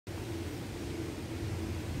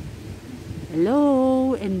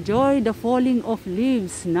Hello, enjoy the falling of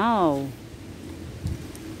leaves now.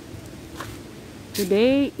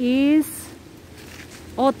 Today is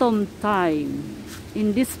autumn time.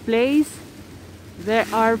 In this place, there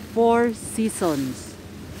are 4 seasons.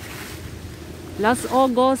 Last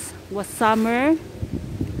August was summer,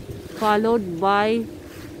 followed by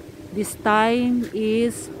this time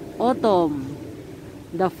is autumn,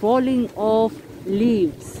 the falling of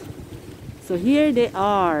leaves. So here they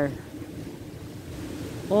are.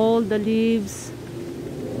 All the leaves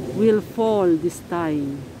will fall this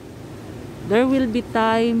time. There will be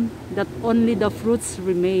time that only the fruits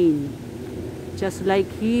remain. Just like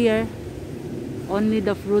here, only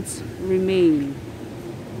the fruits remain.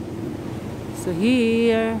 So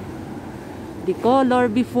here, the color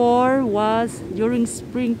before was, during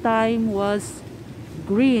springtime, was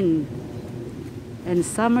green and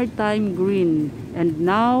summertime green, and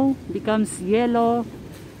now becomes yellow.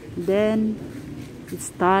 Then it's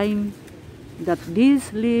time that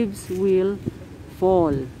these leaves will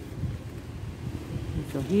fall.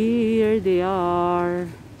 So here they are.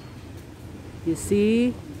 You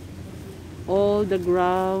see, all the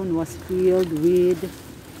ground was filled with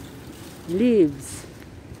leaves.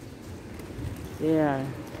 There.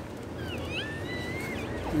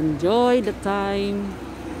 Enjoy the time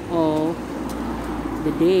of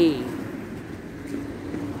the day.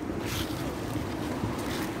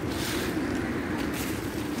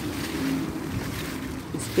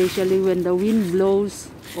 Especially when the wind blows,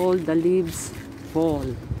 all the leaves fall.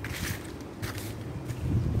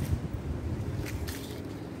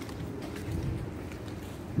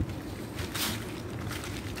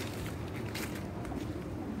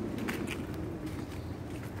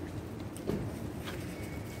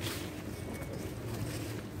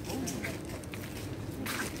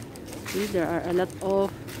 See, there are a lot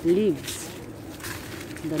of leaves.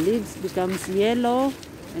 The leaves becomes yellow,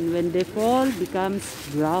 and when they fall, becomes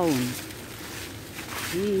brown.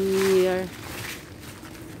 Here.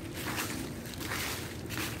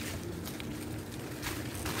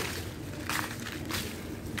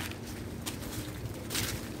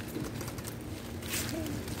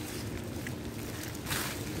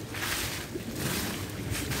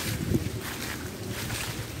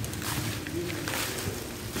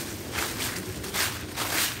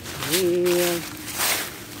 Here.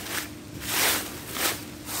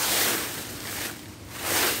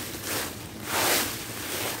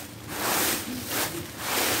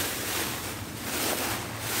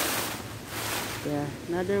 Yeah,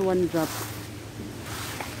 another one drop.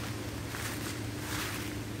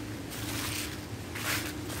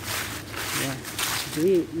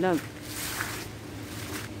 Yeah, look.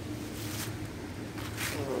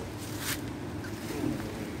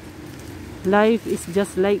 Life is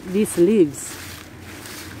just like these leaves.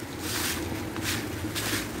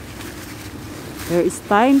 There is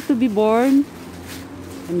time to be born,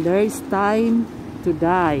 and there is time to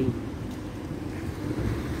die.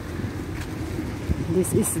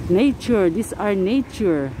 This is nature. These are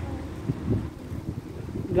nature.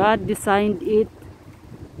 God designed it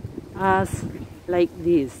as like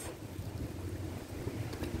this.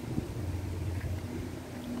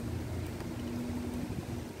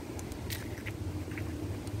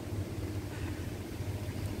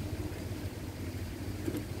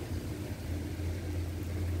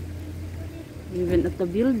 Even at the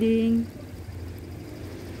building,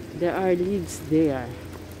 there are leaves there.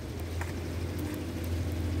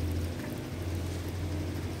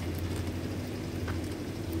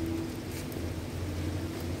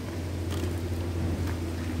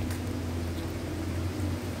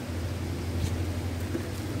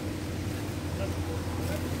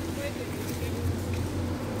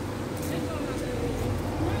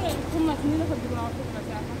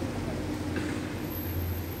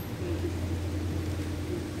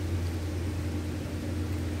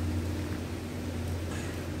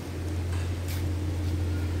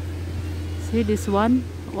 See this one?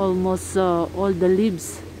 Almost all the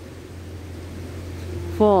leaves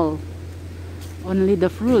fall. Only the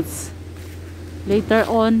fruits. Later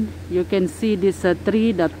on, you can see this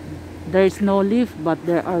tree that there is no leaf, but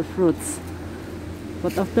there are fruits.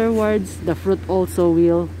 But afterwards, the fruit also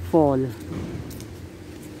will fall.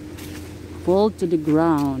 Fall to the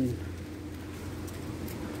ground.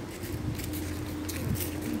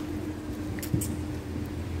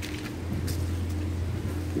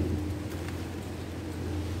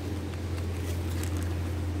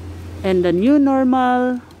 And the new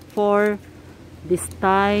normal for this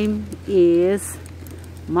time is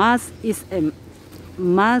it is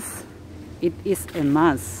a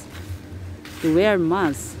must to wear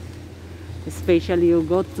mask. especially you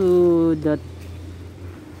go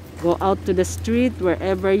out to the street.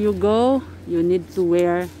 Wherever you go, you need to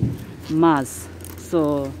wear mask.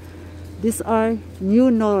 So these are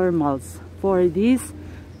new normals for this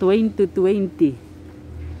 2020.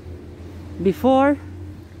 Before,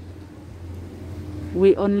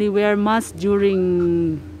 we only wear mask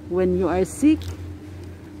during when you are sick,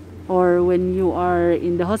 or when you are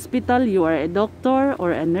in the hospital, you are a doctor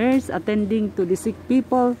or a nurse attending to the sick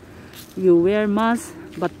people, you wear mask.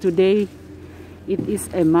 But today it is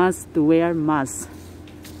a must to wear mask.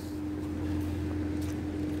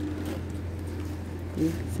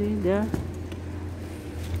 You see there?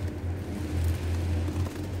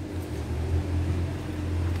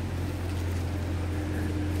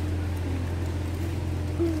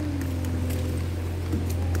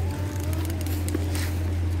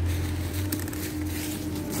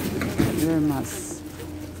 Wear mask.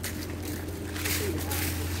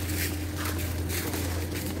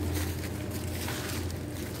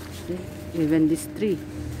 See? Even this tree,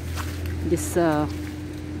 this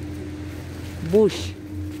bush,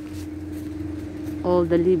 all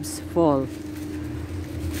the leaves fall.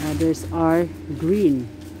 Others are green.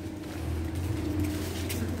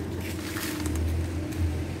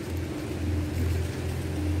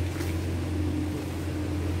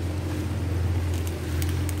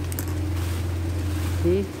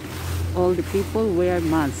 See, all the people wear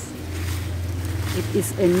masks. It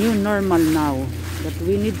is a new normal now that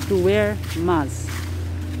we need to wear masks.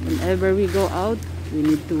 Whenever we go out, we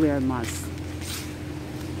need to wear masks.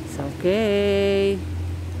 It's okay.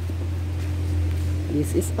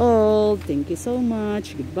 This is all. Thank you so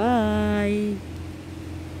much. Goodbye.